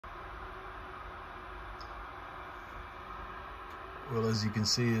Well, as you can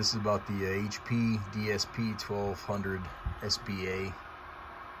see, this is about the HP DSP 1200 SBA.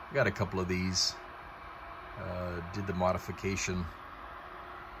 Got a couple of these. Did the modification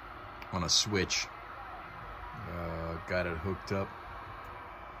on a switch. Got it hooked up,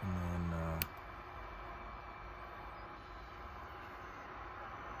 and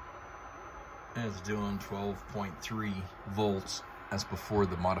then it's doing 12.3 volts as before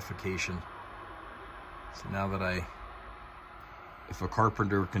the modification. So now that if a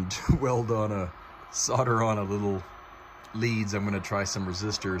carpenter can solder on a little leads, I'm going to try some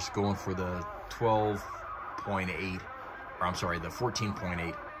resistors going for the 12.8, or I'm sorry, the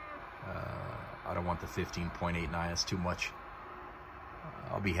 14.8. I don't want the 15.89, that's too much.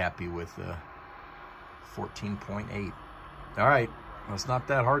 I'll be happy with 14.8. All right, well, it's not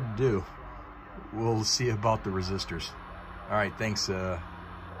that hard to do. We'll see about the resistors. All right, thanks,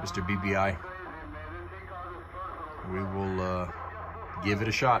 Mr. BBI. We will give it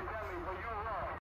a shot.